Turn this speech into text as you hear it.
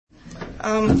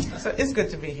So it's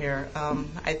good to be here.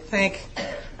 I thank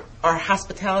our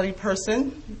hospitality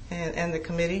person and the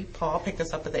committee. Paul picked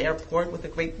us up at the airport with a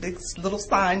great big little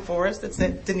sign for us that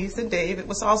said Denise and Dave. It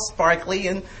was all sparkly,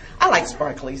 and I like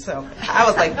sparkly, so I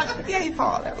was like, yay,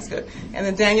 Paul, that was good. And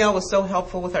then Danielle was so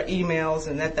helpful with our emails,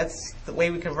 and that's the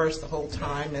way we conversed the whole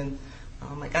time. And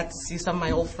I got to see some of my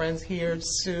old friends here,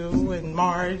 Sue and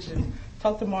Marge, and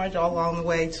talked to Marge all along the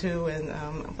way, too. And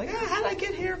I'm like, how did I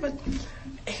get here? But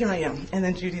here I am. And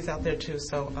then Judy's out there, too,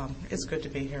 so it's good to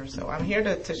be here. So I'm here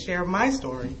to share my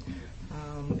story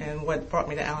and what brought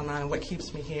me to Al-Anon and what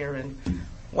keeps me here and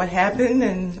what happened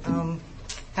and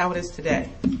how it is today.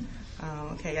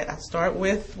 Okay, I'll start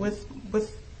with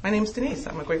my name's Denise.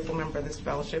 I'm a grateful member of this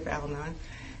fellowship, Al-Anon.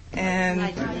 And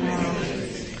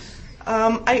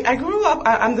I grew up,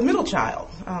 I'm the middle child.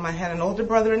 I had an older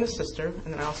brother and a sister,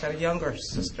 and then I also had a younger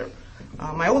sister.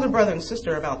 My older brother and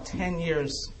sister are about 10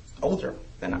 years older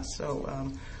than us,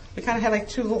 so we kind of had like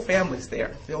two little families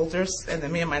there. The oldest, and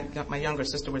then me and my younger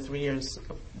sister were 3 years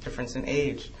of difference in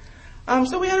age.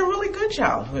 So we had a really good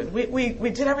childhood. We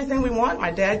did everything we want.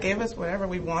 My dad gave us whatever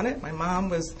we wanted. My mom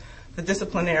was the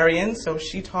disciplinarian, so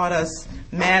she taught us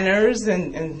manners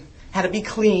and how to be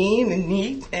clean and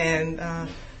neat, and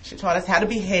she taught us how to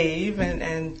behave,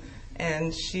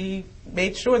 and she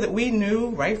made sure that we knew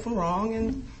right from wrong,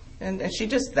 and she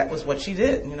just, that was what she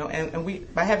did, you know. And we,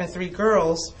 by having 3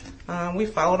 girls, we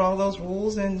followed all those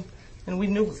rules, and we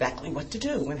knew exactly what to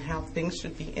do and how things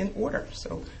should be in order.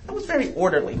 So I was very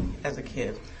orderly as a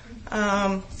kid.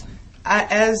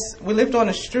 As we lived on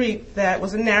a street that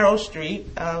was a narrow street,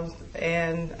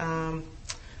 and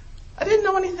I didn't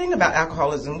know anything about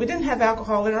alcoholism. We didn't have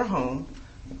alcohol in our home.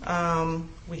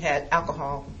 We had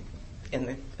alcohol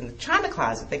in the china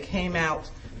closet that came out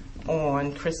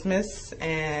on Christmas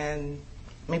and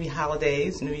maybe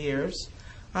holidays, New Year's.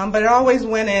 But it always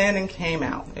went in and came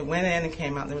out. It went in and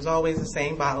came out. There was always the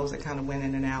same bottles that kind of went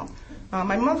in and out.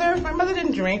 My mother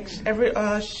didn't drink.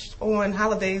 On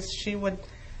holidays, she would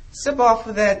sip off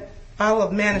of that bottle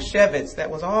of Manischewitz that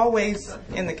was always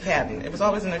in the cabinet. It was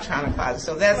always in the china closet.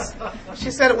 So she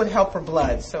said it would help her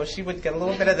blood. So she would get a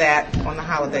little bit of that on the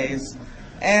holidays.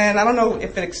 And I don't know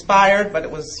if it expired, but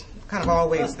it was kind of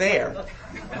always there.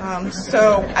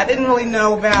 So I didn't really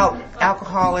know about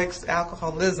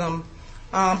alcoholism.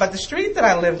 But the street that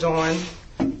I lived on,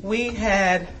 we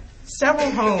had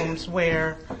several homes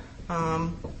where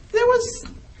there was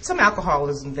some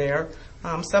alcoholism there.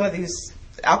 Some of these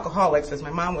alcoholics, as my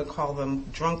mom would call them,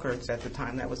 drunkards at the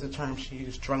time. That was the term she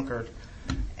used, drunkard.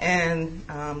 And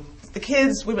the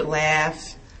kids, we would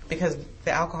laugh because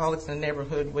the alcoholics in the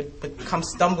neighborhood would come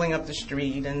stumbling up the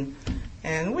street,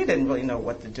 and we didn't really know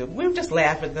what to do. We would just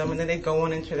laugh at them, and then they'd go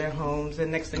on into their homes,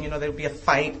 and next thing you know, there'd be a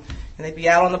fight, and they'd be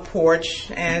out on the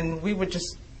porch, and we would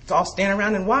just all stand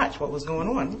around and watch what was going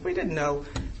on. We didn't know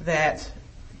that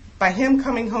by him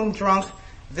coming home drunk,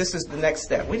 this is the next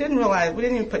step. We didn't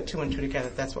even put 2 and 2 together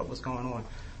that that's what was going on.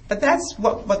 But that's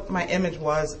what my image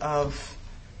was of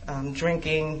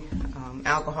drinking,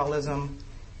 alcoholism,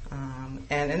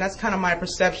 and that's kind of my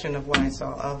perception of what I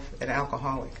saw of an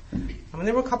alcoholic. I mean,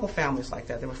 there were a couple families like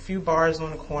that. There were a few bars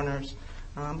on the corners.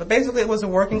 But basically it was a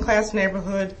working class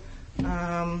neighborhood.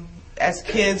 As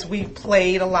kids, we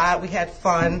played a lot. We had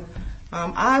fun.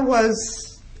 I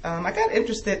got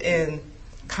interested in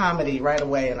comedy right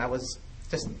away, and I was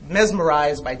just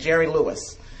mesmerized by Jerry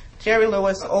Lewis. Jerry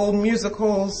Lewis, old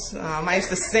musicals. I used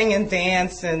to sing and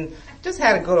dance and just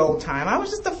had a good old time. I was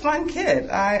just a fun kid.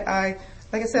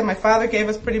 Like I said, my father gave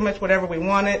us pretty much whatever we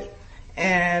wanted,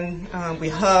 and we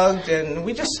hugged and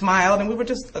we just smiled, and we were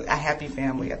just a happy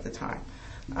family at the time.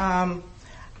 When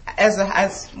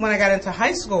I got into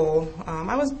high school,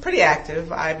 I was pretty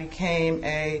active. I became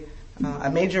a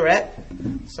majorette,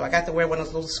 so I got to wear one of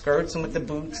those little skirts and with the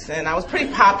boots, and I was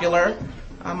pretty popular.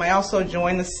 I also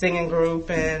joined the singing group,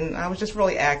 and I was just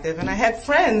really active. And I had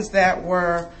friends that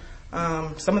were,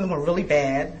 some of them were really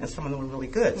bad, and some of them were really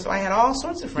good. So I had all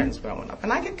sorts of friends growing up,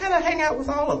 and I could kind of hang out with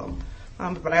all of them.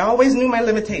 But I always knew my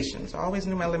limitations.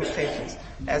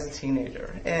 As a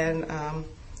teenager. And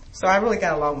so I really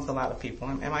got along with a lot of people.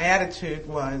 And my attitude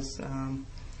was, I'm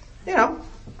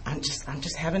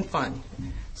just having fun.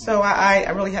 So I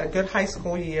really had a good high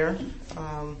school year.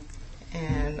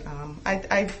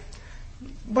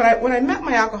 When I met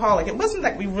my alcoholic, it wasn't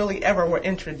like we really ever were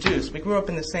introduced. We grew up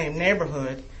in the same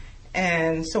neighborhood.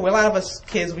 And so a lot of us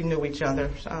kids, we knew each other.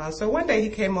 So one day he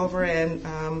came over and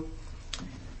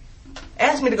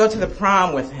asked me to go to the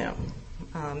prom with him.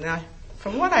 Now,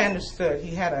 from what I understood,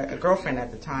 he had a girlfriend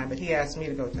at the time, but he asked me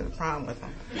to go to the prom with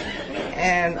him.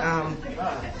 And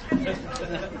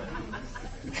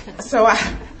so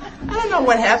I don't know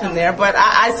what happened there, but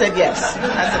I said yes.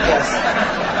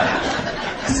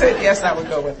 I said yes, I would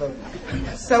go with him.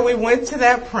 So we went to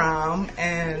that prom,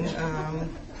 and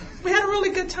we had a really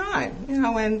good time, and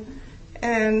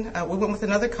we went with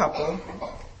another couple.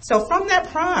 So from that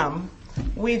prom,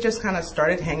 we just kind of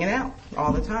started hanging out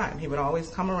all the time. He would always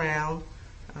come around.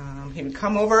 He would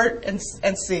come over and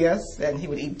see us, and he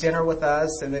would eat dinner with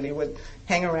us, and then he would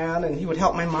hang around, and he would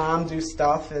help my mom do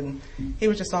stuff, and he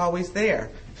was just always there.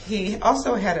 He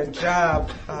also had a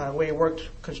job where he worked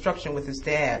construction with his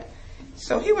dad.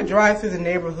 So he would drive through the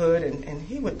neighborhood, and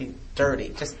he would be dirty,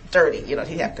 just dirty.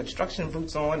 He had construction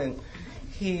boots on, and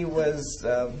he was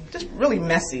just really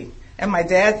messy. And my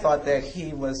dad thought that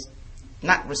he was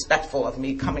not respectful of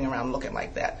me coming around looking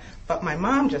like that. But my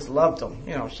mom just loved him.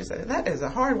 She said, that is a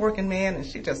hard-working man, and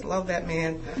she just loved that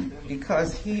man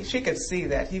because she could see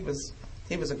that he was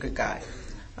a good guy.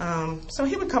 So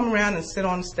he would come around and sit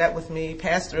on the step with me,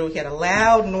 pass through. He had a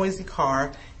loud, noisy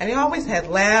car, and he always had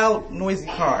loud, noisy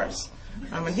cars.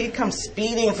 And he'd come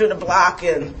speeding through the block,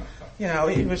 and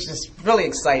he was just really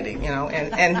exciting.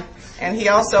 And he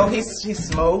also he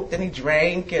smoked and he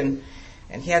drank, and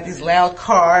he had these loud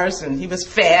cars, and he was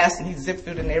fast, and he zipped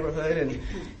through the neighborhood, and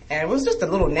it was just a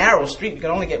little narrow street. You could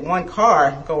only get one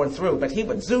car going through, but he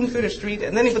would zoom through the street,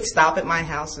 and then he would stop at my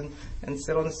house and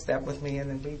sit on the step with me,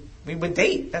 and then we would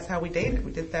date. That's how we dated.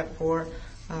 We did that for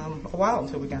a while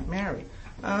until we got married.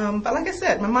 But like I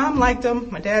said, my mom liked him.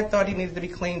 My dad thought he needed to be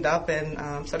cleaned up,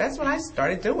 and so that's what I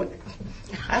started doing.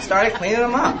 I started cleaning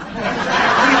him up.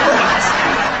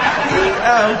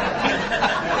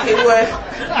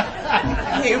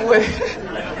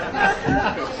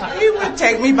 He would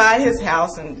take me by his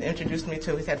house and introduce me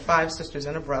to. He had 5 sisters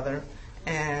and a brother,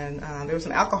 and there was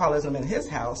some alcoholism in his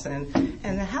house, and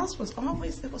the house was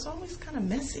always kind of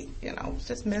messy. It was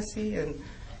just messy,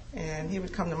 and he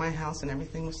would come to my house, and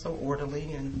everything was so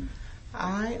orderly, and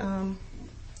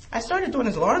I started doing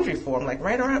his laundry for him, like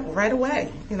right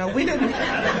away. We didn't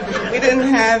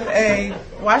have a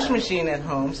washing machine at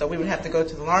home, so we would have to go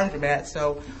to the laundromat.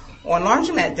 So on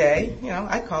laundromat day,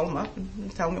 I'd call him up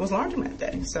and tell him it was laundromat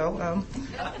day. So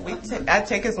I'd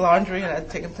take his laundry and I'd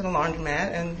take him to the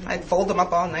laundromat, and I'd fold them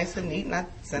up all nice and neat, and I'd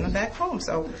send them back home.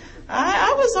 So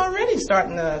I was already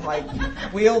starting to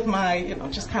wield my,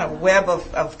 just kind of web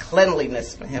of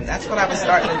cleanliness for him. That's what I was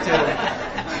starting to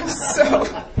do. So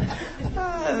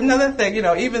another thing,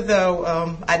 even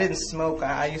though I didn't smoke,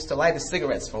 I used to light his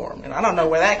cigarettes for him. I don't know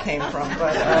where that came from,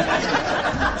 but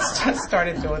I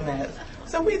started doing that.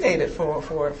 So we dated for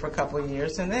a couple of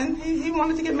years, and then he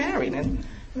wanted to get married, and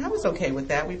I was okay with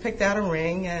that. We picked out a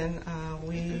ring, and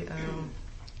we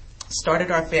started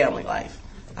our family life.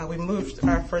 We moved.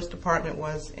 Our first apartment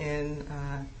was in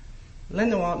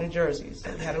Lindenwold, New Jersey.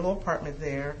 So we had a little apartment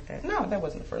there. No, that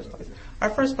wasn't the first place. Our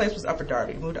first place was Upper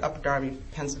Darby. We moved to Upper Darby,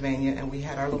 Pennsylvania, and we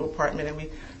had our little apartment, and we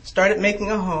started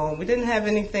making a home. We didn't have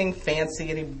anything fancy,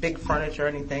 any big furniture or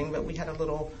anything, but we had a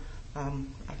little, I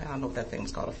don't know what that thing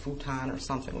was called, a futon or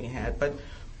something we had. But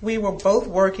we were both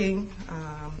working,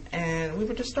 and we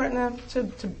were just starting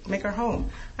to make our home.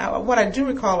 What I do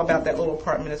recall about that little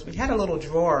apartment is we had a little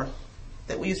drawer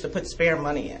that we used to put spare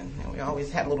money in. And we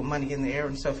always had a little money in there,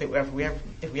 and so if we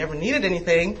ever needed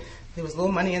anything, there was a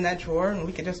little money in that drawer, and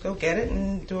we could just go get it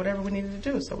and do whatever we needed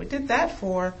to do. So we did that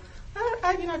for,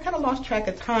 I kind of lost track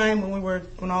of time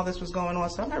when all this was going on,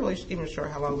 so I'm not really even sure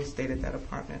how long we stayed at that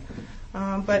apartment.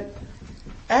 But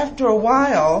after a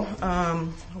while,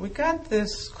 we got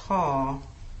this call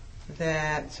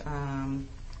that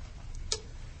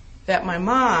my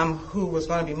mom, who was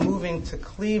going to be moving to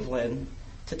Cleveland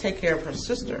to take care of her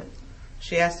sister,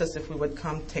 she asked us if we would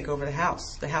come take over the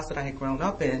house that I had grown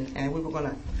up in, and we were going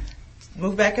to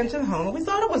move back into the home. We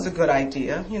thought it was a good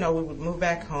idea. We would move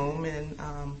back home, and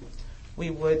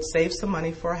we would save some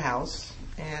money for a house.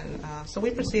 And so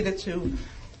we proceeded to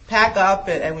pack up,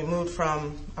 and we moved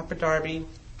from Upper Darby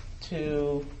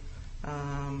to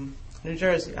New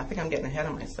Jersey. I think I'm getting ahead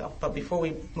of myself. But before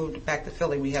we moved back to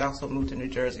Philly, we had also moved to New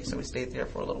Jersey, so we stayed there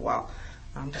for a little while.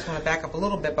 Just want to back up a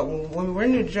little bit, but when we were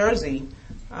in New Jersey,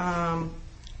 I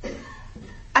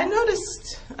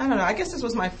noticed, I don't know, I guess this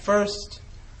was my first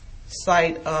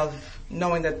sight of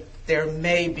knowing that there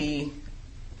may be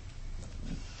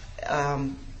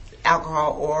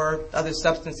alcohol or other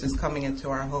substances coming into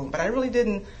our home. But it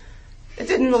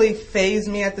didn't really faze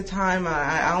me at the time.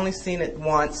 I only seen it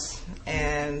once,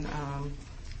 and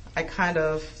I kind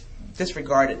of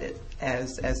disregarded it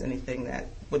as anything that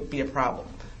would be a problem.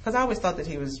 Because I always thought that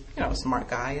he was, a smart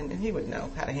guy, and he would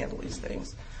know how to handle these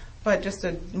things. But just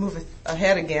to move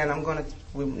ahead again,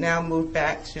 we now moved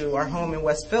back to our home in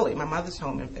West Philly, my mother's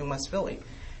home in West Philly.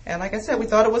 And like I said, we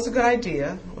thought it was a good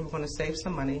idea. We were going to save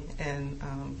some money and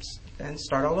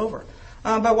start all over.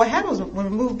 But what happened was when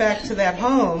we moved back to that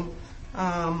home,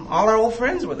 all our old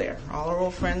friends were there. All our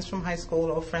old friends from high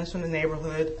school, old friends from the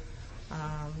neighborhood.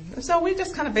 So we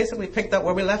just kind of basically picked up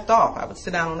where we left off. I would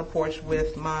sit down on the porch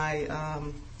with my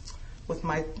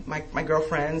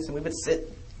girlfriends, and we would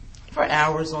sit for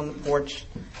hours on the porch.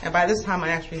 And by this time, I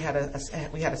actually we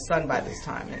had a son by this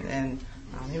time, and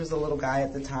he was a little guy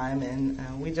at the time,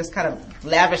 and we just kind of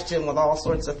lavished him with all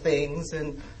sorts of things,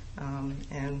 and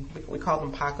we called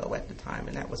him Paco at the time,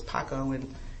 and that was Paco,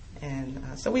 and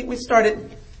so we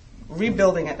started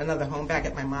rebuilding at another home back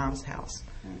at my mom's house.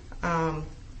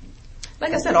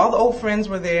 Like I said, all the old friends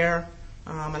were there.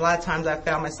 A lot of times I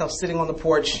found myself sitting on the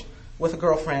porch with a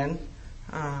girlfriend,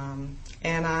 and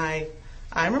I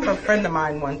remember a friend of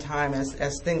mine one time,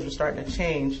 as things were starting to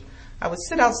change, I would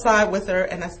sit outside with her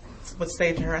and I would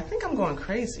say to her, I think I'm going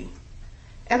crazy.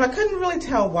 And I couldn't really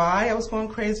tell why I was going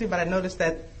crazy, but I noticed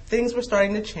that things were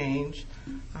starting to change.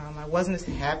 I wasn't as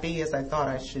happy as I thought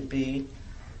I should be.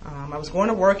 I was going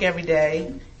to work every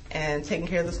day and taking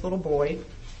care of this little boy,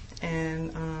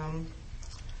 and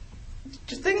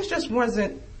things just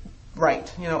wasn't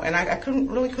right, and I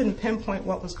couldn't pinpoint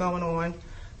what was going on.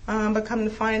 But come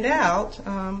to find out,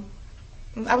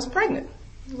 I was pregnant.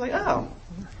 I was like, oh,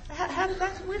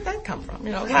 where'd that come from?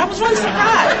 I was really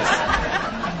surprised.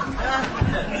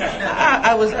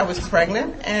 I was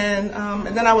pregnant, and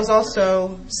then I was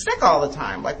also sick all the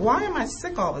time. Like, why am I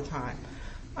sick all the time?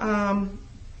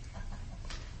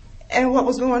 And what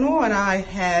was going on, I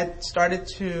had started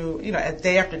to,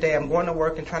 day after day, I'm going to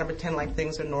work and trying to pretend like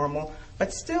things are normal,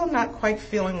 but still not quite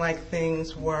feeling like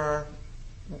things were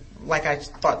like I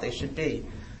thought they should be.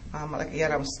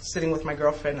 Again, I was sitting with my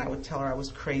girlfriend, and I would tell her I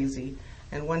was crazy.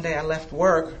 And one day I left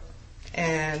work,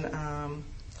 and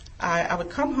I would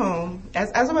come home.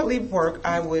 As I would leave work,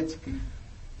 I would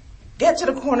get to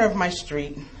the corner of my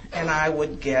street, and I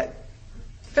would get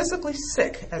physically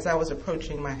sick as I was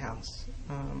approaching my house.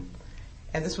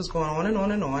 And this was going on and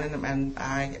on and on, and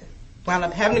I wound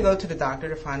up having to go to the doctor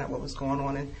to find out what was going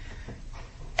on. And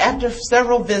after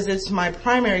several visits, my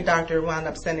primary doctor wound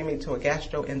up sending me to a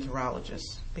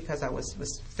gastroenterologist because I was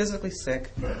physically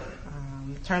sick.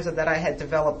 Turns out that I had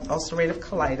developed ulcerative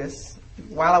colitis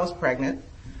while I was pregnant,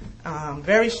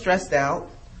 very stressed out.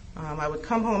 I would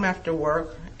come home after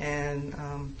work, and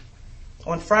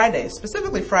on Fridays,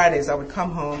 specifically Fridays, I would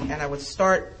come home and I would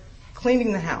start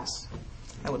cleaning the house.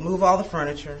 I would move all the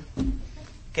furniture,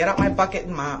 get out my bucket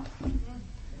and mop,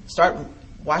 start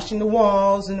washing the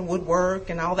walls and the woodwork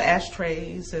and all the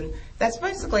ashtrays, and that's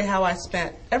basically how I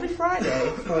spent every Friday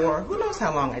for who knows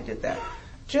how long I did that.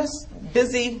 Just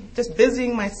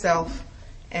busying myself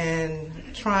and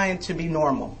trying to be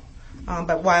normal.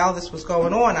 But while this was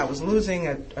going on, I was losing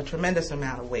a tremendous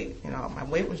amount of weight. My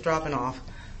weight was dropping off.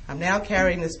 I'm now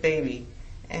carrying this baby,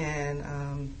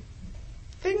 and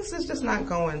things is just not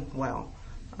going well.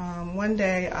 One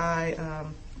day I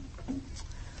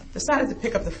decided to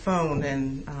pick up the phone,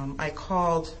 and I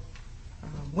called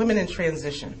Women in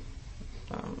Transition,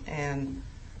 and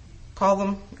called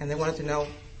them, and they wanted to know,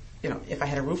 if I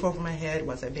had a roof over my head,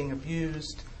 was I being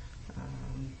abused?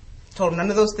 Told them none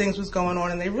of those things was going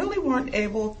on, and they really weren't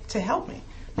able to help me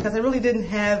because I really didn't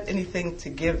have anything to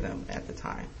give them at the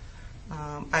time.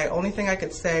 Only thing I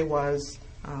could say was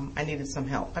I needed some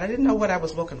help, but I didn't know what I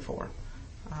was looking for.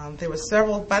 There were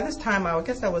several. By this time, I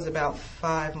guess I was about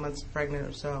 5 months pregnant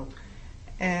or so,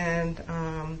 and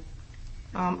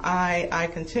I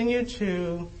continued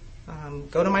to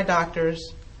go to my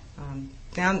doctors.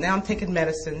 Now I'm taking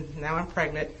medicine. Now I'm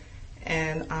pregnant,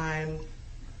 and I'm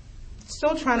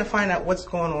still trying to find out what's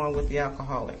going on with the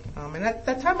alcoholic. And at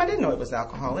that time, I didn't know it was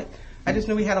alcoholic. I just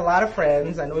knew he had a lot of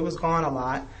friends. I knew he was gone a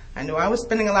lot. I knew I was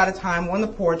spending a lot of time on the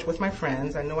porch with my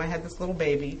friends. I knew I had this little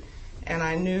baby. And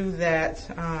I knew that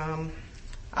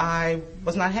I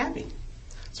was not happy.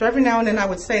 So every now and then I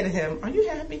would say to him, "Are you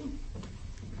happy?"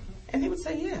 And he would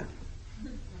say, "Yeah."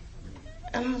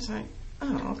 And I was like,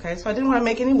 "Oh, okay." So I didn't want to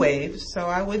make any waves. So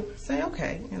I would say,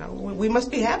 "Okay, we must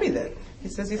be happy then." He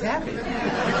says he's happy.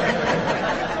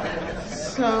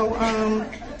 So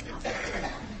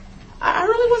I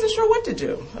really wasn't sure what to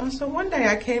do. So one day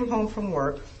I came home from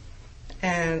work,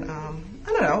 and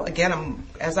I don't know. Again,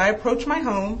 as I approach my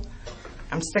home,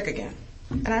 I'm sick again.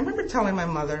 And I remember telling my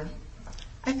mother,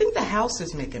 "I think the house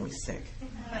is making me sick."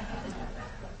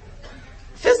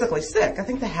 Physically sick. I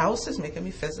think the house is making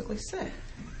me physically sick.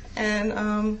 And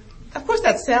of course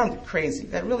that sounded crazy.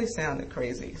 That really sounded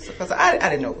crazy because I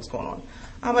didn't know what was going on.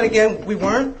 But again, we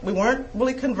weren't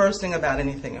really conversing about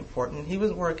anything important. He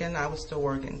was working. I was still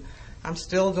working. I'm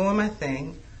still doing my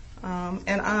thing. One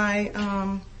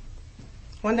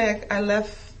day I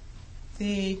left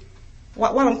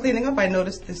while I'm cleaning up, I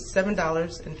noticed this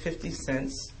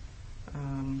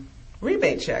 $7.50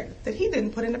 rebate check that he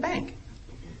didn't put in the bank.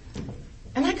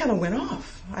 And I kind of went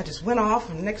off. I just went off,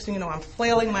 and next thing you know, I'm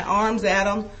flailing my arms at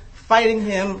him, fighting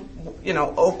him,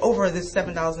 over this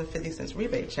 $7.50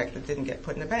 rebate check that didn't get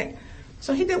put in the bank.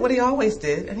 So he did what he always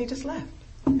did, and he just left.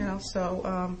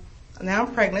 So now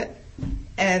I'm pregnant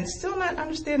and still not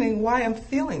understanding why I'm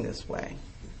feeling this way.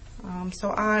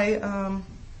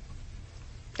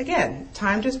 Again,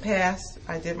 time just passed.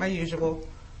 I did my usual,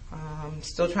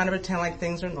 still trying to pretend like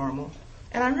things are normal.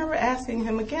 And I remember asking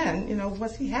him again,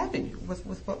 was he happy with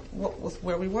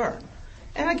where we were?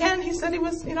 And again, he said he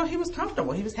was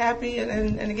comfortable. He was happy.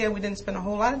 And again, we didn't spend a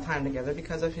whole lot of time together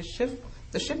because of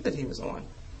the shift that he was on.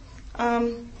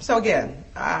 So again,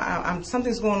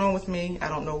 something's going on with me. I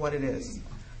don't know what it is.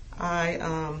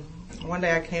 One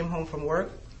day I came home from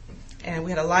work, and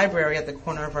we had a library at the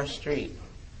corner of our street,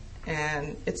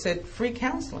 and it said free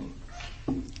counseling.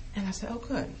 And I said, oh,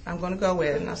 good. I'm going to go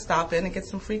in. I'll stop in and get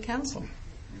some free counseling.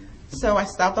 So I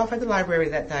stopped off at the library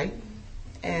that night,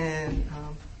 and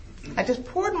I just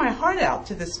poured my heart out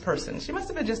to this person. She must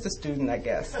have been just a student, I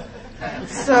guess.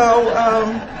 So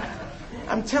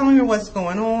I'm telling her what's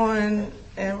going on,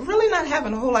 and really not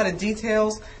having a whole lot of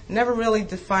details, never really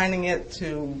defining it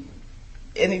to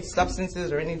any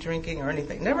substances or any drinking or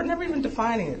anything. Never even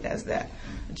defining it as that.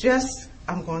 Just,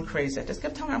 I'm going crazy. I just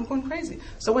kept telling her I'm going crazy.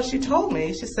 So what she told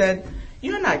me, she said,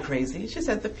 you're not crazy. She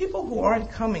said, the people who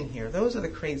aren't coming here, those are the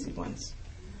crazy ones.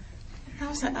 And I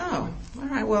was like, oh, all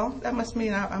right, well, that must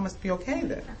mean I must be okay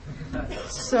then.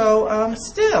 So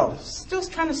still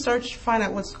trying to find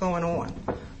out what's going on.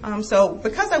 So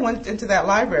because I went into that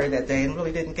library that day and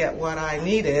really didn't get what I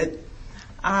needed,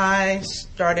 I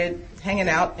started hanging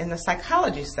out in the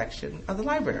psychology section of the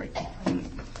library.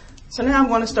 So now I'm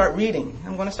going to start reading.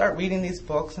 I'm going to start reading these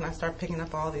books, and I start picking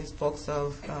up all these books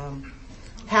of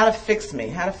how to fix me,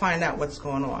 how to find out what's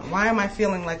going on. Why am I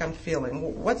feeling like I'm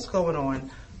feeling? What's going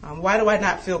on? Why do I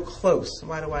not feel close?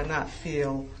 Why do I not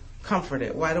feel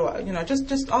comforted? Why do I,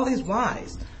 just all these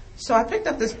whys. So I picked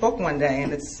up this book one day,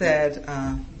 and it said,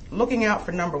 Looking Out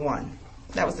for Number One.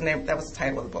 That was the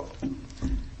title of the book.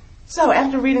 So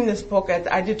after reading this book,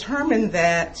 I determined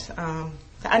that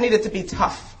I needed to be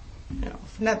tough.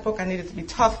 From that book, I needed to be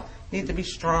tough, needed to be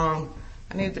strong.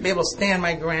 I needed to be able to stand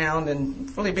my ground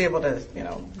and really be able to,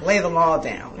 lay the law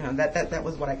down. That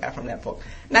was what I got from that book.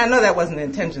 Now, I know that wasn't the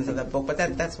intentions of that book, but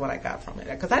that's what I got from it.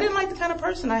 Because I didn't like the kind of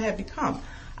person I had become.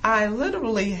 I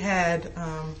literally had,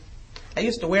 I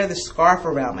used to wear this scarf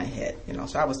around my head,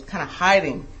 so I was kind of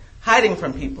hiding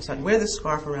from people. So I'd wear this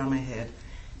scarf around my head.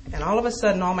 And all of a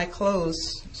sudden, all my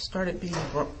clothes started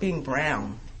being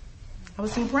brown. I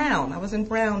was in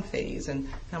brown phase, and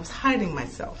I was hiding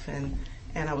myself, and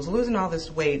I was losing all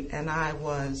this weight, and I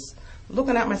was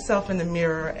looking at myself in the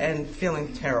mirror and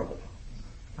feeling terrible.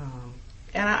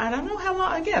 And I don't know how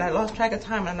long, again, I lost track of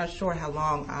time. I'm not sure how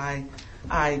long I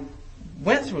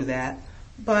went through that,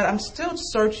 but I'm still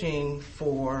searching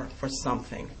for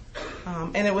something.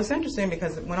 And it was interesting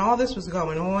because when all this was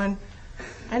going on,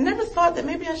 I never thought that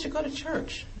maybe I should go to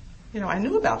church. I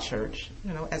knew about church.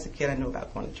 As a kid, I knew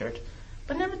about going to church.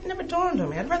 But never dawned on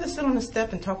me. I'd rather sit on the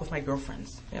step and talk with my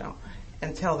girlfriends,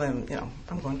 and tell them,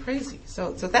 I'm going crazy.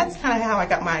 So that's kind of how I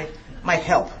got my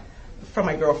help from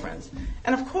my girlfriends.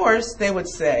 And of course, they would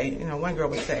say, one girl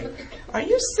would say, are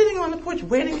you sitting on the porch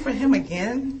waiting for him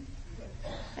again?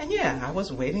 And yeah, I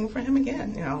was waiting for him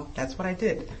again. That's what I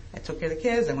did. I took care of the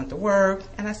kids, I went to work,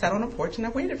 and I sat on the porch and I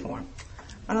waited for him.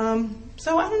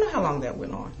 So I don't know how long that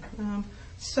went on.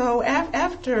 So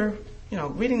after,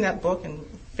 reading that book and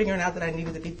figuring out that I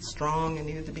needed to be strong and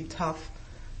needed to be tough,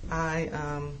 where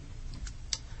am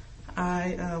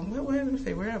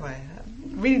I?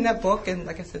 Reading that book and,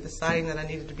 like I said, deciding that I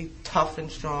needed to be tough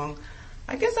and strong.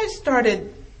 I guess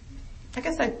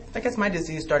my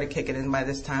disease started kicking in by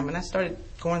this time, and I started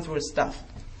going through his stuff.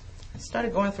 And,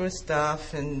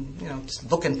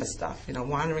 just looking for stuff,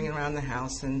 wandering around the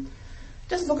house and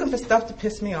just looking for stuff to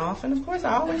piss me off. And of course,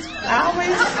 I always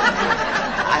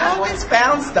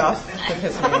found stuff to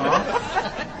piss me off.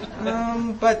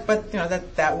 But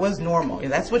that was normal.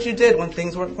 That's what you did when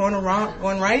things weren't going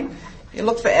right. You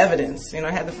looked for evidence.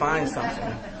 I had to find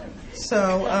something.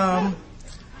 So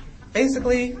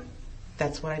basically,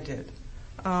 that's what I did.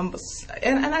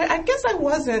 And I guess I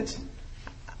wasn't.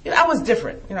 I was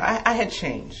different. I had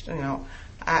changed.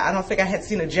 I don't think I had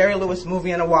seen a Jerry Lewis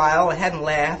movie in a while. I hadn't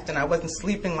laughed, and I wasn't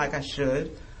sleeping like I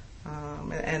should.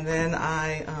 And then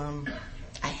I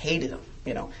hated him,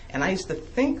 and I used to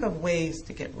think of ways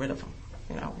to get rid of him.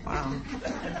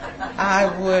 I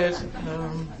would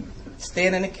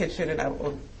stand in the kitchen and I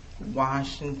would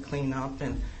wash and clean up,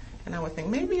 and I would think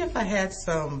maybe if I had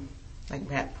some like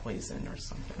rat poison or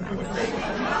something, I would think.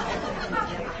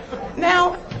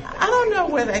 Now, I don't know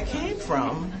where that came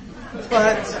from,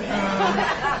 but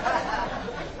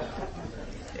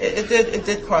it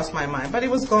did cross my mind. But he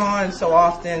was gone so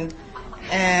often,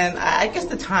 and I guess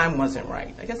the time wasn't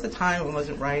right.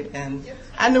 And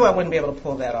I knew I wouldn't be able to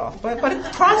pull that off. But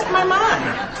it crossed my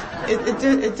mind. It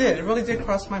did. It really did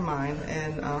cross my mind.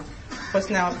 And of course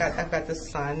now I've got this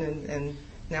son, and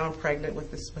now I'm pregnant with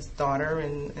this daughter,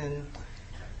 and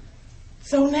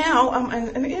so now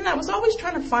and I was always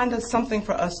trying to find something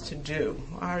for us to do.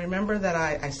 I remember that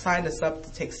I signed us up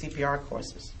to take CPR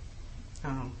courses.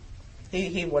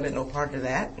 He wanted no part of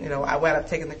that. I wound up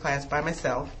taking the class by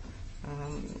myself.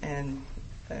 And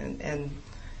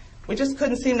we just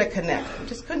couldn't seem to connect.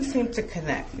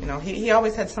 He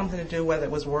always had something to do, whether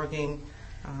it was working.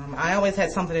 I always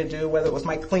had something to do, whether it was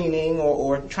my cleaning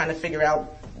or trying to figure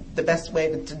out the best way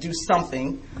to do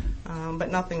something. But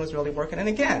nothing was really working. And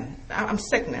again, I'm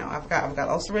sick now. I've got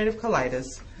ulcerative colitis.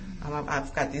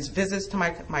 I've got these visits to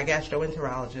my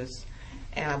gastroenterologist,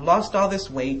 and I've lost all this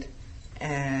weight,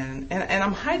 and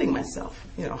I'm hiding myself.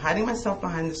 Hiding myself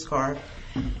behind the scarf.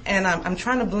 And I'm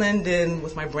trying to blend in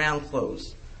with my brown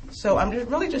clothes. So I'm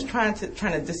just trying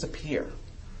to disappear.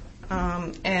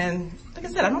 And like I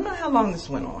said, I don't know how long this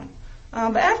went on.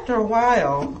 But after a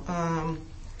while,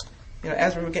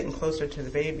 as we were getting closer to the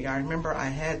baby, I remember I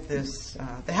had this,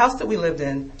 the house that we lived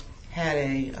in had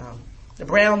a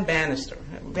brown banister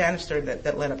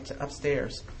that led up to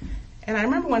upstairs. And I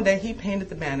remember one day he painted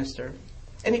the banister,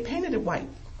 and he painted it white.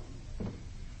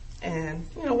 And,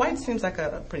 white seems like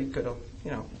a pretty good,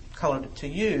 color to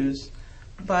use.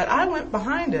 But I went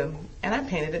behind him and I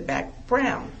painted it back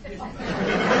brown.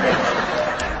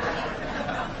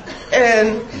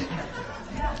 And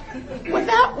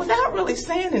without really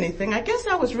saying anything, I guess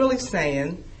I was really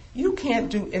saying, you can't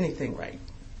do anything right.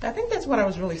 I think that's what I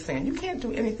was really saying. You can't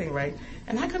do anything right.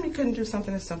 And how come you couldn't do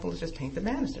something as simple as just paint the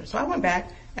banister? So I went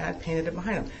back and I painted it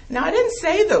behind him. Now, I didn't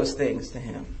say those things to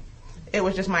him. It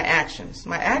was just my actions.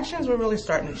 My actions were really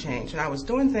starting to change, and I was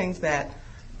doing things that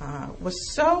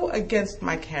was so against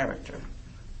my character.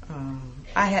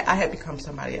 I had become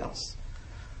somebody else.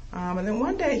 And then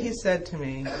one day he said to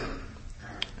me,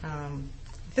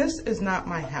 "This is not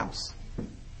my house."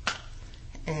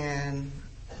 And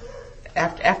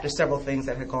after several things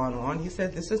that had gone on, he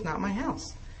said, "This is not my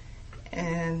house."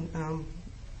 And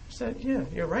I said, "Yeah,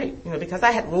 you're right." Because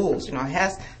I had rules.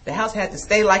 The house had to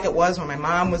stay like it was when my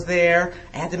mom was there.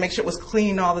 I had to make sure it was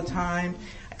clean all the time.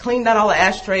 I cleaned out all the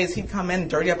ashtrays. He'd come in and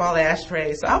dirty up all the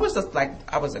ashtrays. So I was just like,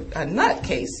 I was a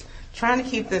nutcase trying to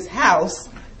keep this house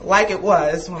like it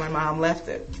was when my mom left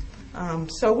it.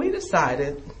 So we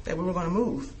decided that we were going to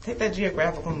move, take that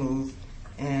geographical move,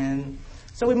 and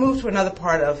so we moved to another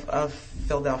part of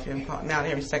Philadelphia, Mount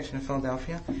Airy section of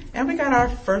Philadelphia, and we got our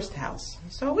first house.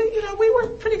 So we were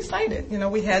pretty excited.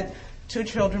 We had 2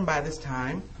 children by this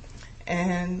time,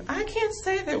 and I can't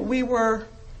say that we were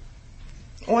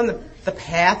on the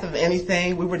path of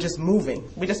anything. We were just moving.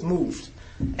 We just moved,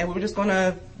 and we were just going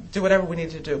to do whatever we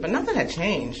needed to do. But nothing had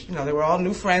changed. They were all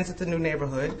new friends at the new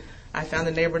neighborhood. I found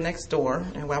a neighbor next door,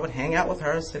 and I would hang out with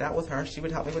her, sit out with her. She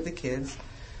would help me with the kids.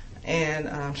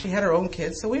 And she had her own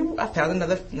kids, so I found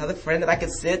another friend that I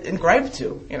could sit and gripe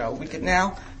to.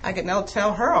 I could now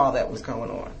tell her all that was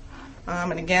going on.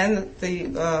 And again, the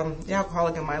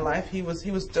alcoholic in my life, he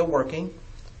was still working.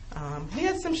 He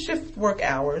had some shift work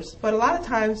hours, but a lot of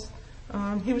times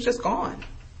he was just gone.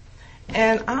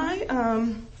 And I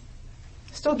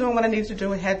still doing what I needed to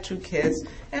do. I had 2 kids,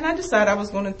 and I decided I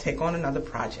was going to take on another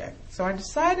project. So I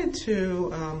decided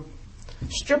to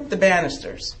strip the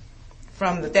banisters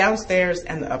from the downstairs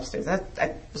and the upstairs. I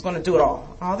was going to do it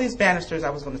all. All these banisters, I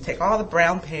was going to take all the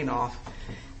brown paint off,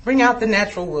 bring out the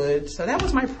natural wood. So that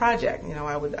was my project.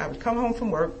 I would come home from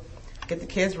work, get the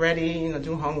kids ready,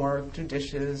 do homework, do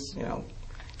dishes,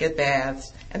 get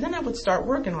baths, and then I would start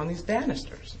working on these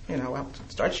banisters. I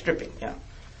would start stripping,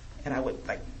 and I would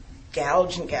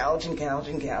gouge and gouge and gouge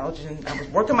and gouge, and I was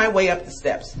working my way up the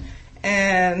steps.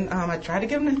 And I tried to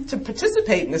get them to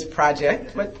participate in this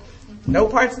project, but no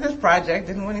parts of this project,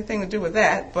 didn't want anything to do with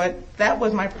that, but that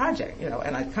was my project,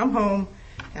 and I'd come home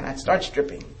and I'd start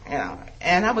stripping,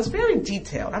 and I was very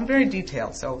detailed. I'm very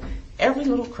detailed, so every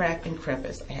little crack and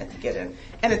crevice I had to get in.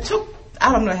 And it took,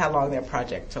 I don't know how long that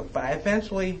project took, but I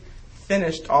eventually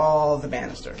finished all the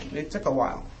banisters. It took a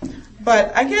while.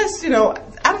 But I guess,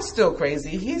 I'm still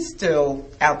crazy. He's still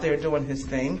out there doing his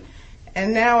thing.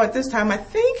 And now at this time, I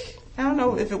think I don't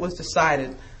know if it was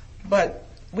decided, but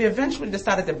we eventually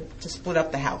decided to split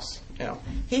up the house.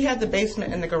 He had the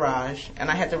basement and the garage,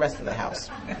 and I had the rest of the house.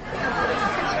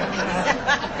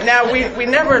 Now, we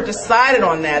never decided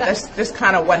on that. That's just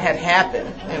kind of what had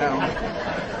happened,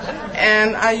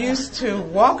 And I used to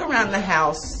walk around the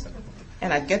house,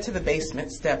 and I'd get to the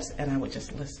basement steps, and I would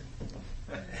just listen.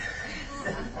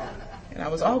 And I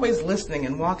was always listening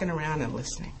and walking around and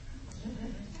listening.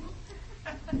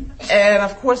 And,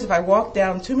 of course, if I walked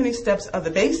down too many steps of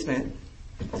the basement,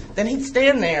 then he'd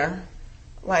stand there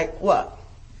like, what?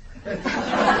 So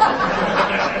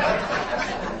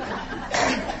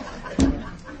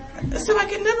I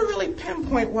could never really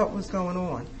pinpoint what was going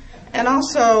on. And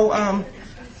also,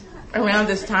 around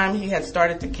this time, he had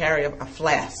started to carry a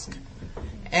flask.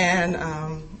 And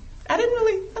I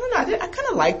kind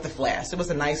of liked the flask. It was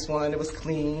a nice one. It was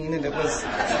clean, and it was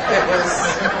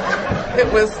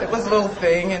a little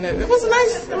thing, and it was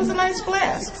a nice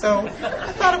flask. So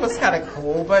I thought it was kind of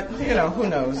cool, but who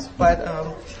knows? But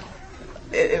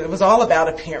it was all about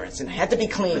appearance, and it had to be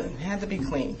clean. It had to be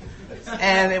clean,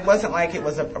 and it wasn't like it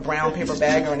was a brown paper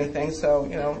bag or anything. So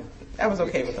I was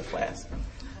okay with the flask.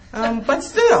 But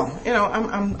still,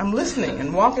 I'm listening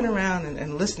and walking around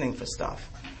and listening for stuff.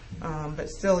 But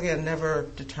still, again, never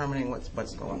determining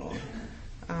what's going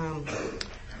on.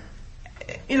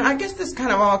 I guess this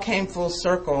kind of all came full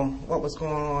circle, what was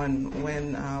going on,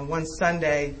 when one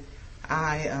Sunday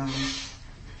I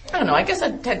guess I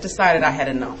had decided I had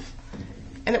enough.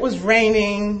 And it was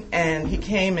raining, and he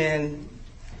came in,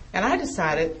 and I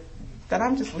decided that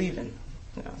I'm just leaving.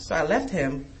 So I left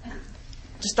him,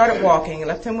 just started walking, and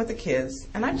left him with the kids,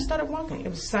 and I just started walking. It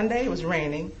was Sunday, it was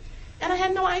raining, and I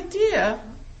had no idea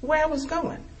where I was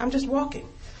going. I'm just walking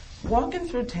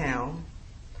through town,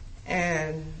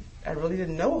 and I really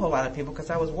didn't know a whole lot of people because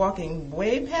I was walking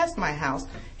way past my house.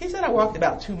 He said I walked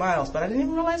about 2 miles, but I didn't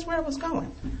even realize where I was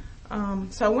going.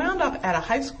 So I wound up at a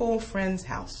high school friend's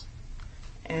house,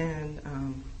 and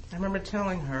I remember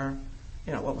telling her,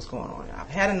 what was going on. I've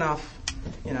had enough,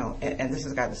 and this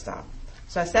has got to stop.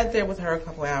 So I sat there with her a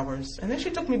couple hours, and then she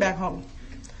took me back home.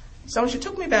 So when she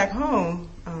took me back home,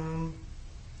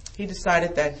 he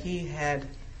decided that he had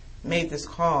made this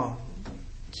call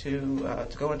to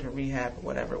go into rehab or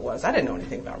whatever it was. I didn't know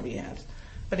anything about rehabs.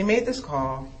 But he made this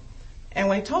call, and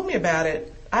when he told me about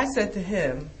it, I said to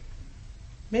him,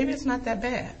 maybe it's not that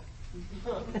bad.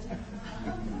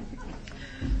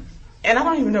 And I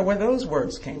don't even know where those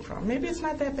words came from. Maybe it's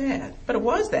not that bad. But it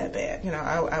was that bad.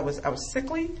 I was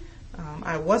sickly.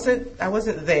 I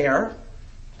wasn't there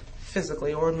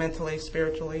physically or mentally,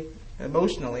 spiritually,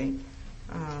 emotionally.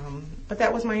 But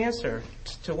that was my answer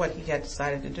to what he had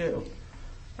decided to do.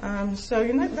 So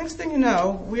next thing you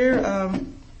know, we're,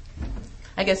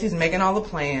 I guess he's making all the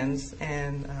plans,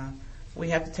 and we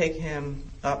have to take him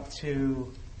up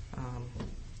to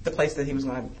the place that he was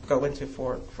going to go into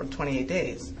for 28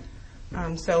 days.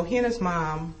 So he and his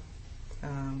mom,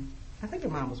 I think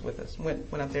your mom was with us,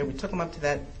 went up there. We took him up to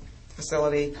that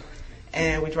facility,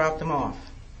 and we dropped him off.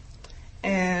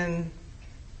 And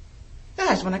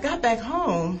gosh, when I got back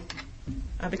home,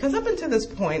 because up until this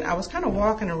point, I was kind of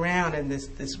walking around in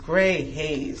this gray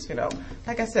haze,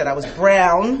 Like I said, I was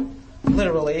brown,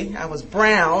 literally. I was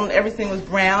brown. Everything was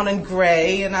brown and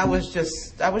gray, and I was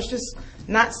just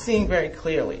not seeing very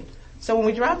clearly. So when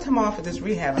we dropped him off at this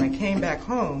rehab and I came back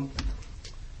home,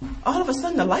 all of a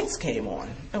sudden the lights came on.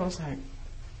 It was like,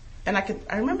 and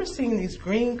I remember seeing these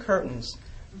green curtains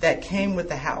that came with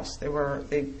the house. They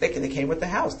came with the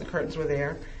house. The curtains were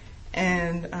there.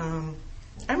 And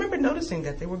I remember noticing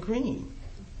that they were green.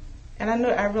 And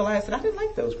I realized that I didn't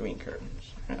like those green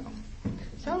curtains.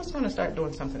 So I was going to start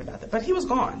doing something about that. But he was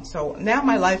gone. So now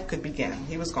my life could begin.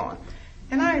 He was gone.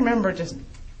 And I remember I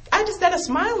just had a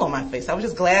smile on my face. I was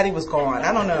just glad he was gone.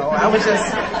 I don't know. I was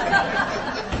just,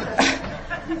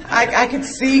 I could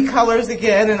see colors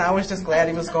again, and I was just glad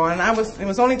he was gone. It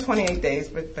was only 28 days,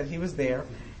 but he was there.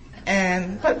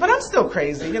 But I'm still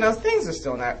crazy. Things are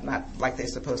still not like they're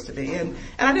supposed to be. And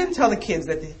I didn't tell the kids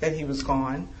that he was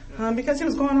gone, because he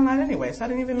was gone all night anyway, so I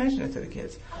didn't even mention it to the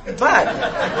kids. But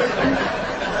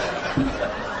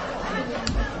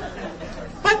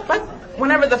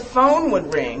whenever the phone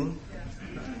would ring,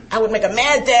 I would make a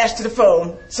mad dash to the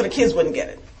phone so the kids wouldn't get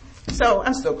it. So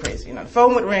I'm still crazy. The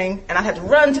phone would ring, and I had to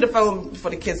run to the phone before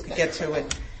the kids could get to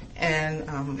it. And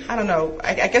I don't know.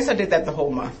 I guess I did that the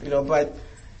whole month, but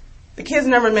the kids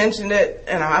never mentioned it,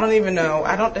 and I don't even know.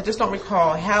 I just don't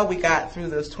recall how we got through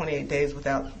those 28 days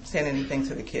without saying anything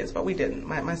to the kids, but we didn't.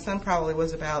 My son probably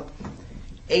was about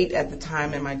 8 at the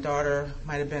time, and my daughter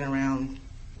might have been around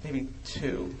maybe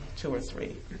 2 or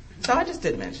 3. So I just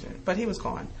did mention it, but he was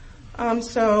gone. I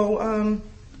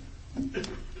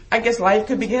guess life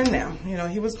could begin now.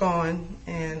 He was gone,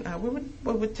 and we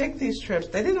would take these trips.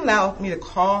 They didn't allow me to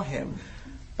call him,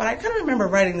 but I kind of remember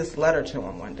writing this letter to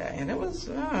him one day, and it was,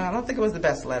 I don't think it was the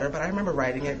best letter, but I remember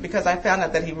writing it because I found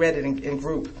out that he read it in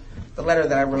group, the letter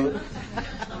that I wrote.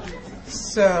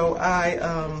 So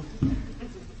I'm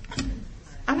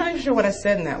not even sure what I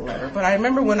said in that letter, but I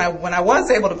remember when I was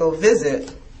able to go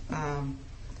visit,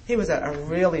 he was at a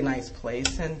really nice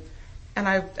place, and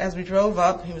as we drove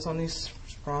up, he was on these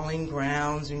sprawling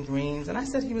grounds and greens, and I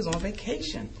said he was on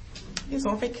vacation. He was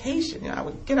on vacation. I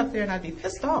would get up there and I'd be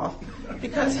pissed off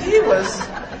because he was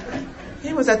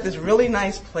at this really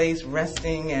nice place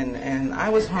resting, and I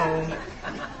was home,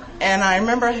 and I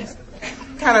remember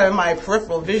kind of in my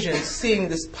peripheral vision seeing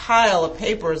this pile of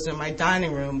papers in my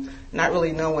dining room, not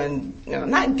really knowing,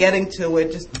 not getting to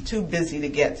it, just too busy to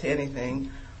get to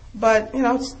anything. But,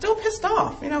 still pissed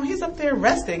off. He's up there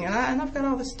resting, and I've got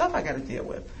all this stuff I got to deal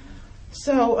with.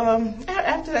 So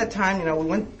after that time, we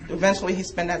went. Eventually, he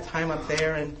spent that time up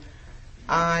there, and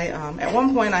I, at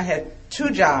one point, I had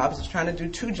 2 jobs, trying to do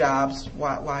 2 jobs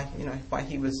while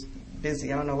he was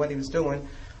busy. I don't know what he was doing,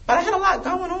 but I had a lot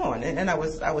going on, and I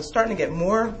was starting to get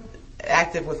more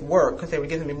active with work because they were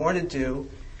giving me more to do.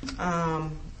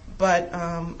 But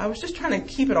I was just trying to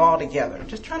keep it all together,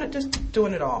 just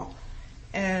doing it all.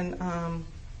 And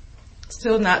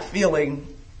still not feeling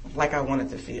like I wanted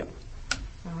to feel.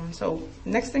 So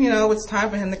next thing you know, it's time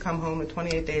for him to come home. The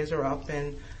 28 days are up,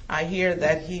 and I hear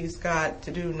that he's got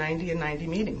to do 90 and 90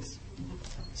 meetings.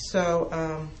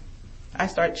 So I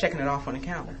start checking it off on the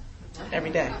calendar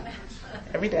every day.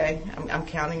 Every day, I'm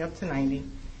counting up to 90.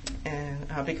 And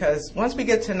because once we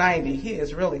get to 90, he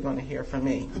is really going to hear from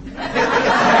me.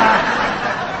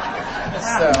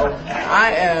 So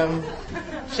I am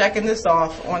checking this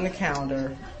off on the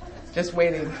calendar, just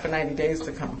waiting for 90 days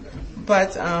to come.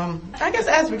 But I guess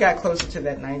as we got closer to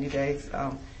that 90 days,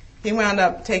 he wound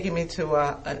up taking me to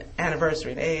an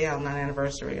anniversary, an AAL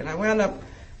non-anniversary. And I wound up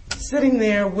sitting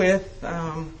there with,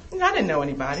 I didn't know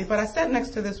anybody, but I sat next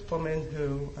to this woman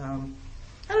who,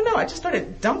 I don't know, I just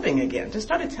started dumping again, just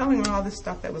started telling her all this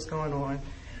stuff that was going on.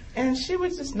 And she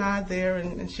would just nod there,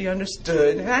 and she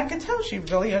understood. And I could tell she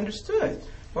really understood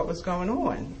what was going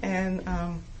on. And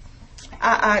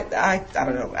I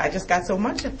don't know, I just got so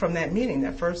much from that meeting,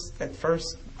 that first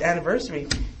anniversary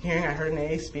hearing. I heard an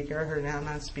AA speaker, I heard an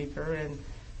Al-Anon speaker, and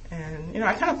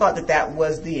I kind of thought that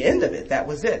was the end of it. That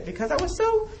was it, because I was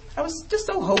just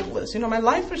so hopeless. My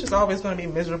life was just always going to be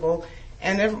miserable.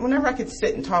 And whenever I could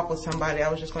sit and talk with somebody, I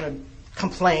was just going to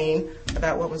complain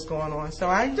about what was going on. So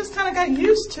I just kind of got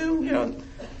used to,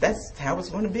 that's how it's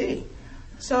going to be.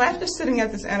 So after sitting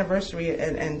at this anniversary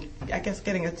and I guess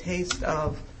getting a taste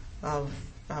of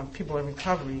people in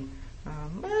recovery,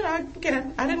 I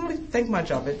didn't really think much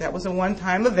of it. That was a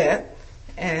one-time event,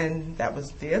 and that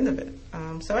was the end of it.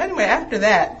 So anyway, after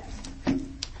that,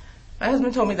 my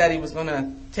husband told me that he was going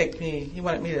to he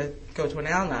wanted me to go to an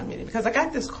Al-Anon meeting, because I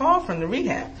got this call from the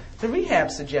rehab. The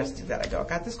rehab suggested that I go. I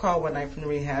got this call one night from the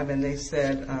rehab, and they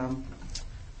said, I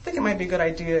think it might be a good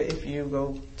idea if you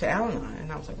go to Al-Anon. And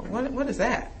I was like, well, what is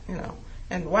that?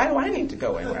 And why do I need to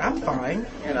go anywhere? I'm fine,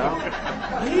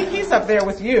 He's up there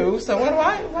with you, so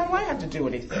why do I have to do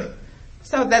anything?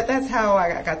 So that's how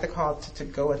I got the call to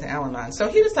go with Al-Anon. So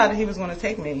he decided he was going to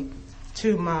take me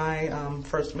to my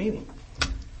first meeting.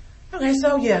 Okay,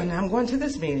 so now I'm going to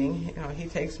this meeting. He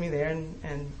takes me there,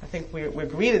 and I think we're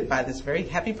greeted by this very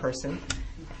happy person,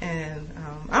 and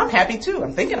I'm happy too.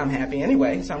 I'm thinking I'm happy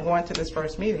anyway. So I'm going to this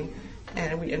first meeting,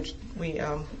 and we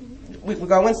go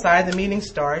inside. The meeting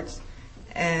starts,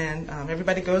 and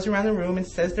everybody goes around the room and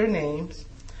says their names.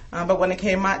 But when it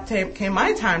came my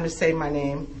time to say my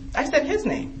name, I said his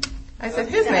name.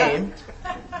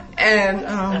 And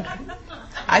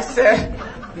I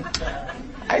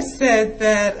said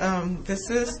that this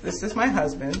is my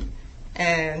husband,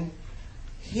 and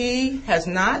he has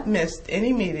not missed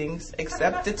any meetings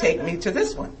except to take me to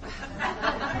this one.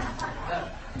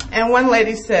 And one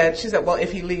lady said, well,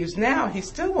 if he leaves now, he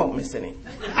still won't miss any.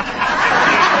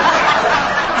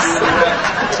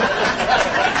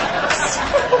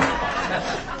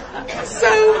 So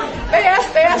they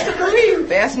asked him to leave.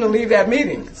 They asked him to leave that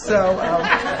meeting. So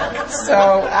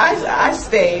I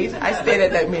stayed. I stayed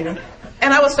at that meeting.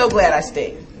 And I was so glad I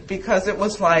stayed, because it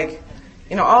was like,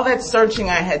 all that searching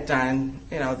I had done,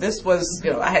 this was,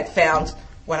 I had found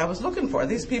what I was looking for.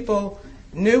 These people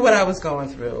knew what I was going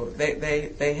through.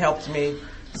 They helped me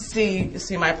see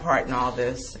my part in all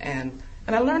this. And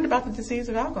I learned about the disease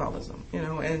of alcoholism,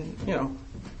 and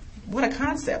what a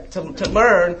concept to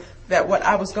learn that what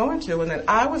I was going through, and that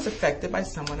I was affected by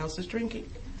someone else's drinking.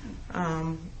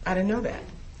 I didn't know that.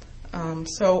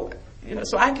 So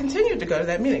I continued to go to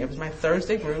that meeting. It was my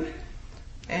Thursday group,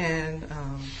 and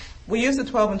we used the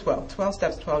 12 and 12, 12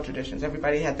 steps, 12 traditions.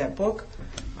 Everybody had that book.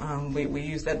 We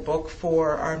used that book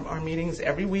for our meetings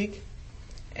every week,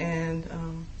 and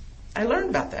I learned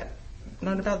about that.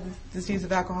 Learned about the disease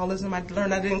of alcoholism. I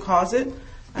learned I didn't cause it,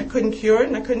 I couldn't cure it,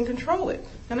 and I couldn't control it.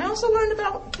 And I also learned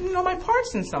about my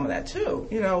parts in some of that too.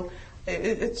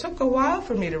 It took a while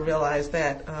for me to realize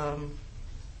that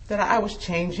I was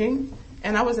changing,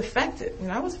 and I was affected.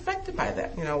 I was affected by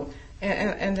that.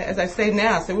 And as I say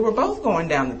now, we were both going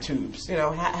down the tubes.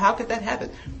 How could that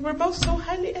happen? We were both so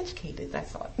highly educated, I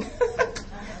thought.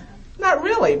 Not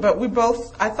really, but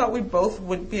I thought we both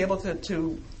would be able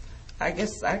to I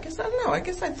guess I don't know. I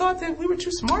guess I thought that we were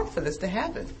too smart for this to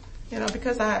happen.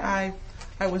 Because I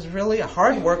was really a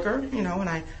hard worker, and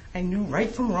I knew right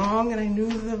from wrong, and I knew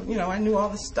I knew all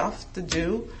the stuff to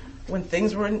do when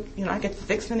things were, I could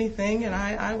fix anything, and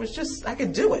I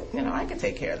could do it. I could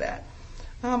take care of that.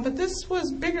 But this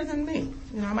was bigger than me.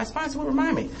 My sponsor would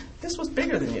remind me, this was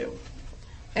bigger than you.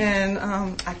 And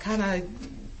I kind of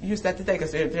use that today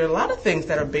because there are a lot of things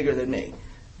that are bigger than me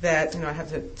that, I have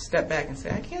to step back and say,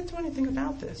 I can't do anything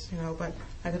about this, but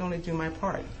I can only do my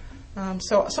part.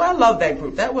 So I love that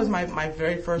group. That was my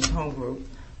very first home group.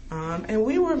 And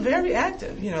we were very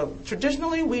active.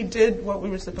 Traditionally we did what we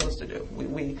were supposed to do.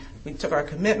 We took our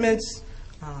commitments.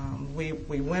 We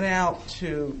went out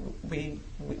we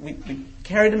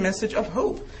carried a message of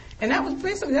hope. And that was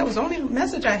the only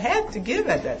message I had to give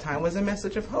at that time, was a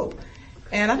message of hope.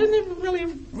 And I didn't even really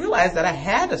realize that I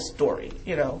had a story,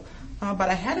 but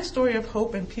I had a story of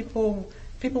hope, and people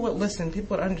would listen,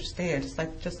 people would understand,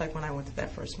 just like when I went to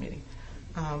that first meeting.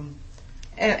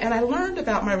 And I learned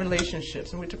about my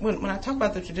relationships. And when I talk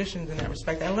about the traditions in that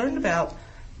respect, I learned about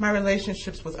my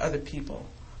relationships with other people,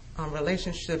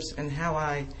 relationships and how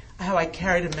I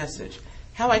carried a message,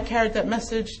 how I carried that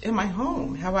message in my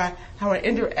home, how I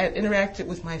interacted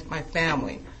with my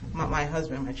family, my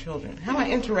husband, my children, how I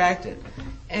interacted.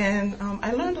 And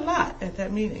I learned a lot at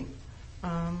that meeting.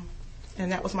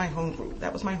 And that was my home group.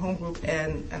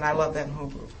 And I love that home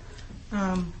group.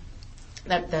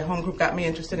 That home group got me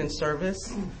interested in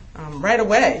service right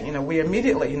away. We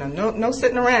immediately, no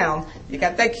sitting around. You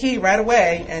got that key right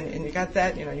away, and you got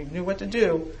that, you knew what to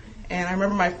do. And I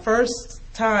remember my first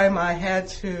time I got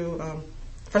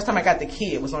the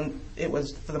key. It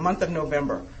was for the month of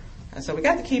November. And so we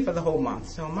got the key for the whole month.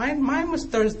 So mine was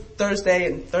Thursday,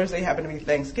 and Thursday happened to be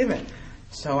Thanksgiving.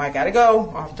 So I got to go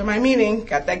off to my meeting,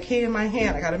 got that key in my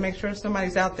hand. I got to make sure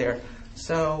somebody's out there.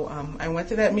 So I went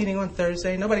to that meeting on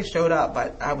Thursday. Nobody showed up,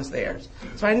 but I was there.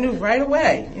 So I knew right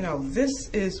away, this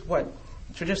is what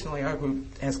traditionally our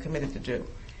group has committed to do.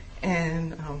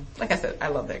 And like I said, I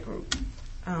love that group.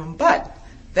 But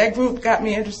that group got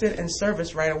me interested in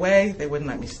service right away. They wouldn't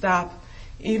let me stop.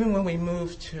 Even when we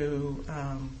moved to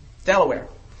Delaware.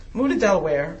 Moved to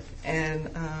Delaware, and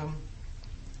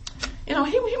he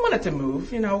wanted to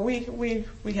move.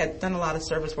 We had done a lot of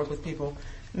service work with people,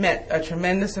 met a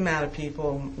tremendous amount of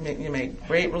people, made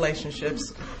great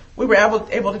relationships. We were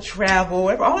able to travel,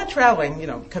 all our traveling,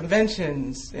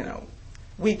 conventions,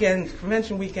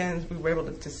 convention weekends, we were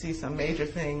able to see some major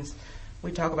things.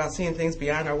 We talk about seeing things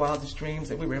beyond our wildest dreams,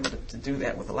 and we were able to do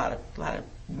that with a lot of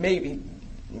maybe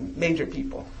major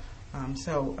people.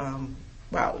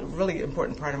 Wow, a really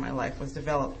important part of my life was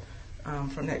developed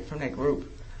from that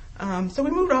group. So we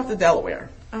moved off to Delaware.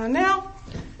 Now,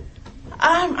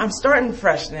 I'm starting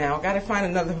fresh now. Got to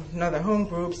find another home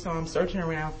group, so I'm searching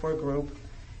around for a group.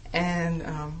 And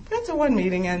got to one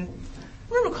meeting, and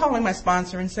I remember calling my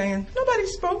sponsor and saying, nobody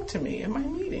spoke to me in my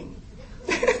meeting.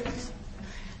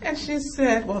 And she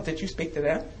said, well, did you speak to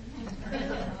them?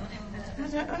 I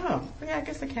said, oh, yeah, I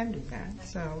guess I can do that.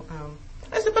 So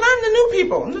I said, but I'm the new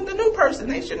people. I'm the new person.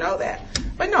 They should know that.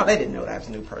 But no, they didn't know that I was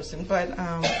a new person. But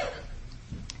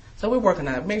so we're working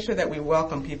on it. Make sure that we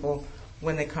welcome people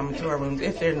when they come to our rooms,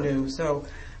 if they're new. So,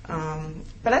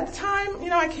 but at the time,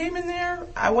 I came in there.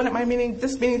 I wanted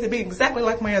this meeting to be exactly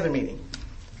like my other meeting.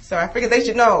 So I figured they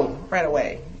should know right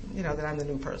away, that I'm the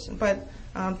new person. But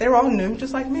they were all new,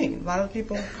 just like me. A lot of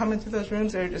people come into those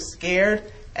rooms, they're just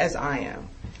scared as I am.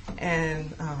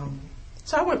 And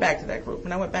so I went back to that group,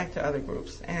 and I went back to other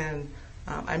groups. And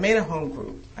I made a home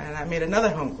group, and I made another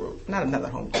home group. Not another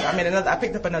home group. I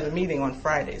picked up another meeting on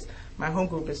Fridays. My home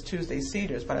group is Tuesday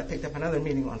Cedars, but I picked up another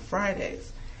meeting on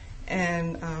Fridays.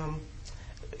 And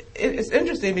it's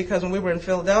interesting because when we were in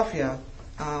Philadelphia,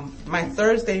 my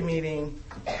Thursday meeting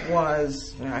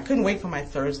was, I couldn't wait for my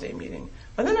Thursday meeting.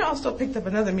 But then I also picked up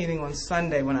another meeting on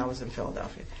Sunday when I was in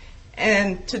Philadelphia.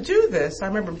 And to do this, I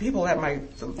remember people at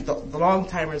the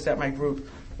long-timers at my group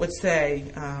would say,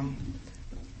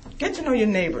 get to know your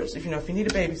neighbors. If you need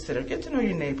a babysitter, get to know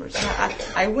your neighbors. So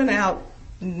I went out,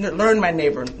 learned my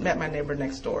neighbor, met my neighbor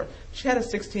next door. She had a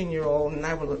 16-year-old, and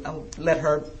I let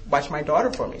her watch my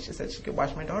daughter for me. She said she could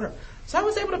watch my daughter. So I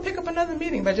was able to pick up another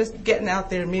meeting by just getting out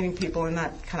there, meeting people, and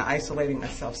not kind of isolating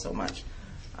myself so much.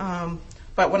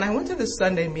 But when I went to this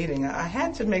Sunday meeting, I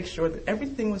had to make sure that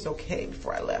everything was okay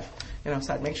before I left.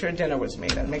 So I'd make sure dinner was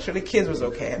made. I'd make sure the kids was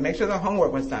okay. I'd make sure the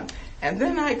homework was done. And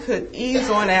then I could ease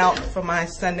on out for my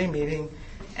Sunday meeting,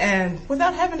 and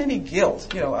without having any guilt,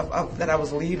 that I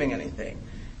was leaving anything.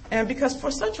 And because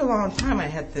for such a long time I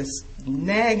had this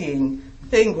nagging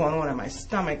thing going on in my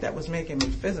stomach that was making me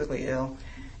physically ill.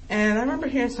 And I remember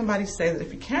hearing somebody say that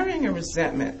if you're carrying a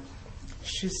resentment,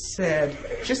 she said,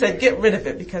 get rid of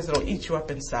it because it'll eat you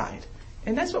up inside.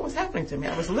 And that's what was happening to me.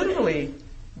 I was literally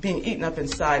being eaten up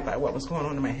inside by what was going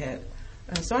on in my head.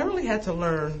 And so I really had to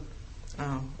learn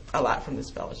a lot from this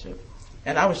fellowship.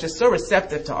 And I was just so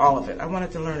receptive to all of it. I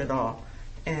wanted to learn it all.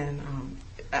 And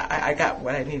I got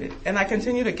what I needed. And I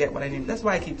continue to get what I needed. That's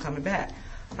why I keep coming back.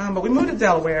 But we moved to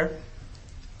Delaware.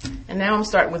 And now I'm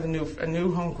starting with a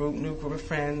new home group, new group of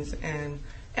friends. And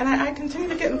I continue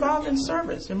to get involved in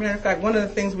service. As a matter of fact, one of the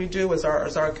things we do is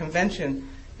our convention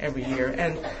every year.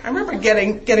 And I remember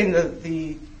getting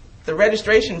the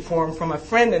registration form from a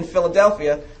friend in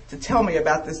Philadelphia to tell me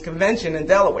about this convention in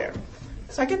Delaware.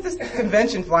 So I get this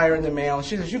convention flyer in the mail, and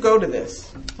she says, you go to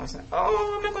this. I said,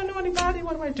 I'm not going to know anybody.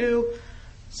 What do I do?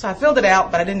 So I filled it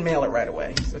out, but I didn't mail it right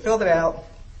away. So I filled it out,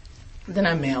 then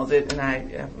I mailed it, and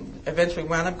I eventually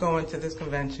wound up going to this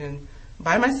convention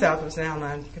by myself. It was an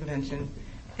online convention,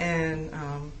 and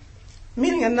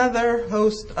meeting another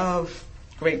host of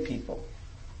great people.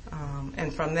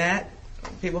 And from that,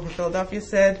 people from Philadelphia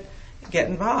said, get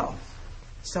involved.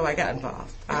 So I got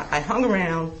involved. I hung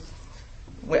around.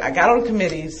 I got on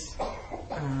committees,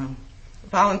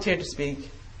 volunteered to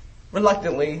speak,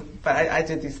 reluctantly, but I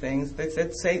did these things. They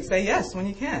said, say yes when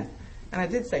you can. And I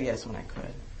did say yes when I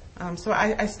could. So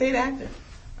I stayed active.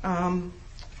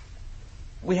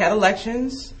 We had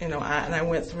elections, and I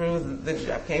went through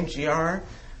I became GR,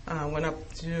 went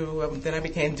up to, then I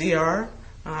became DR.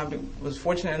 Was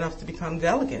fortunate enough to become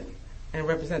delegate and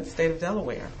represent the state of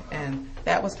Delaware. And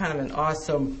that was kind of an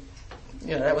awesome,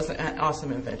 that was an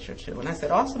awesome adventure too. And I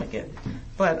said awesome again.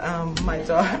 But my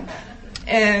daughter,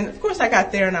 and of course I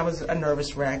got there and I was a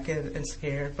nervous wreck and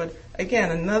scared. But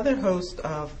again, another host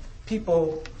of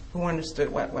people who understood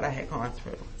what I had gone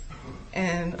through.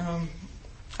 And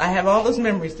I have all those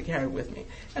memories to carry with me.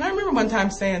 And I remember one time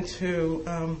saying to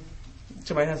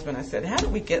my husband, I said, how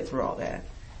did we get through all that?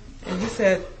 And he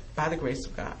said, by the grace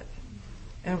of God.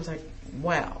 And I was like,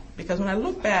 wow. Because when I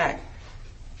look back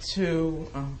to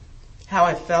how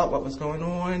I felt, what was going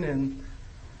on, and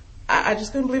I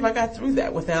just couldn't believe I got through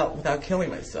that without killing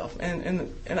myself.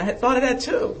 And I had thought of that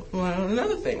too. Well,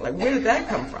 another thing, like where did that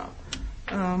come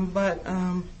from? But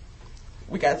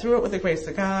we got through it with the grace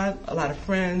of God, a lot of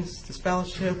friends, this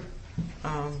fellowship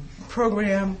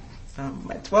program,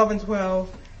 at 12 and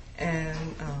 12, and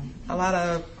a lot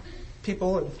of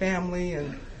people and family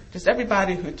and just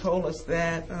everybody who told us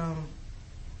that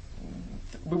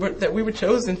we were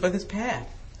chosen for this path.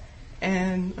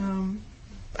 And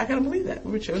I can't believe that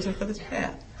we were chosen for this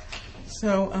path.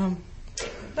 So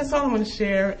that's all I want to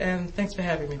share, and thanks for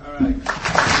having me. All right.